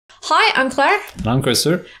Hi, I'm Claire. And I'm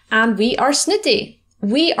Christopher. And we are Snuti.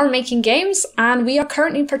 We are making games and we are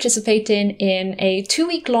currently participating in a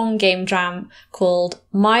 2-week-long game jam called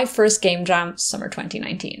My First Game Jam Summer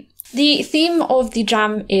 2019. The theme of the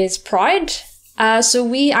jam is Pride. So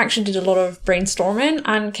we actually did a lot of brainstorming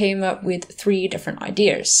and came up with 3 different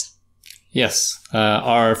ideas. Yes,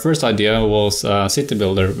 our first idea was City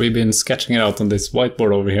Builder. We've been sketching it out on this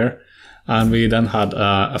whiteboard over here. And we then had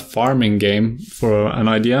a farming game for an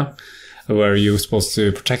idea where you're supposed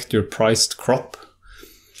to protect your prized crop.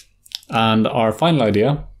 And our final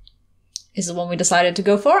idea is the one we decided to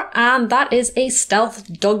go for, and that is a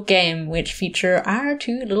stealth dog game, which feature our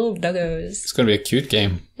 2 little doggos. It's going to be a cute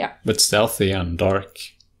game. Yeah. But stealthy and dark.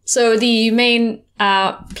 So the main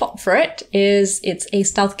plot for it is it's a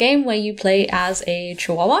stealth game where you play as a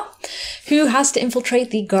Chihuahua who has to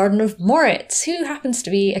infiltrate the Garden of Moritz, who happens to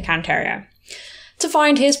be a Can Terrier, to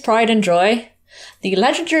find his pride and joy, the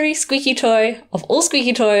legendary squeaky toy of all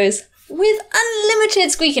squeaky toys with unlimited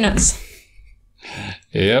squeakiness.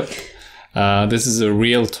 Yep. This is a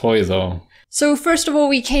real toy though. So first of all,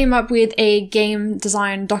 we came up with a game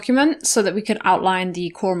design document so that we could outline the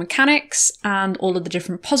core mechanics and all of the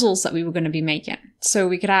different puzzles that we were going to be making. So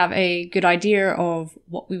we could have a good idea of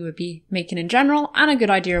what we would be making in general and a good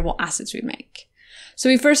idea of what assets we'd make. So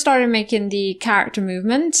we first started making the character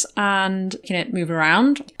movement and making it move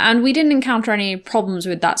around. And we didn't encounter any problems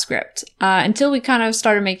with that script until we kind of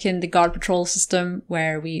started making the guard patrol system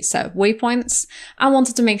where we set up waypoints and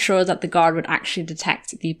wanted to make sure that the guard would actually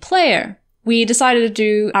detect the player. We decided to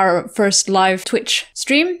do our first live Twitch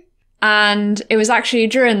stream, and it was actually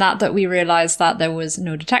during that we realized that there was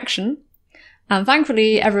no detection. And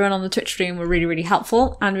thankfully, everyone on the Twitch stream were really, really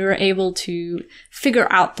helpful, and we were able to figure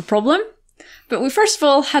out the problem. But we first of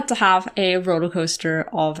all had to have a roller coaster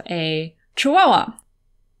of a Chihuahua,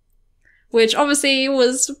 which obviously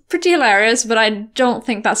was pretty hilarious, but I don't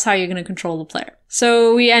think that's how you're going to control the player.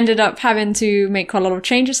 So we ended up having to make quite a lot of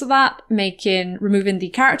changes to that, removing the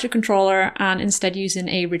character controller and instead using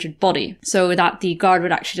a rigid body so that the guard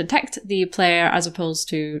would actually detect the player as opposed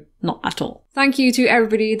to not at all. Thank you to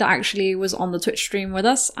everybody that actually was on the Twitch stream with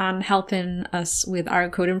us and helping us with our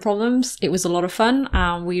coding problems. It was a lot of fun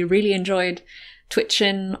and we really enjoyed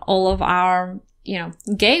twitching all of our,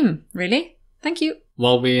 game, really. Thank you.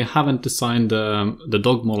 While we haven't designed the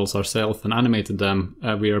dog models ourselves and animated them,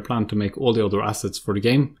 we are planning to make all the other assets for the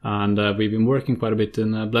game. And we've been working quite a bit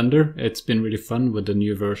in Blender. It's been really fun with the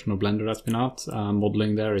new version of Blender that's been out.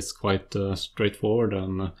 Modeling there is quite straightforward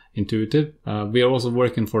and intuitive. We are also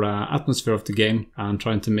working for the atmosphere of the game and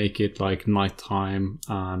trying to make it like nighttime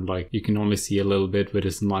and like you can only see a little bit with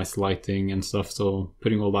this nice lighting and stuff. So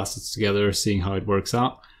putting all the assets together, seeing how it works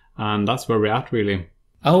out. And that's where we're at really.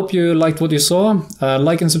 I hope you liked what you saw.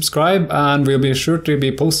 Like and subscribe, and we'll be sure to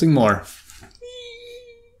be posting more.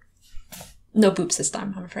 No boobs this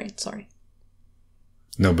time, I'm afraid. Sorry.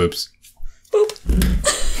 No boobs. Boop.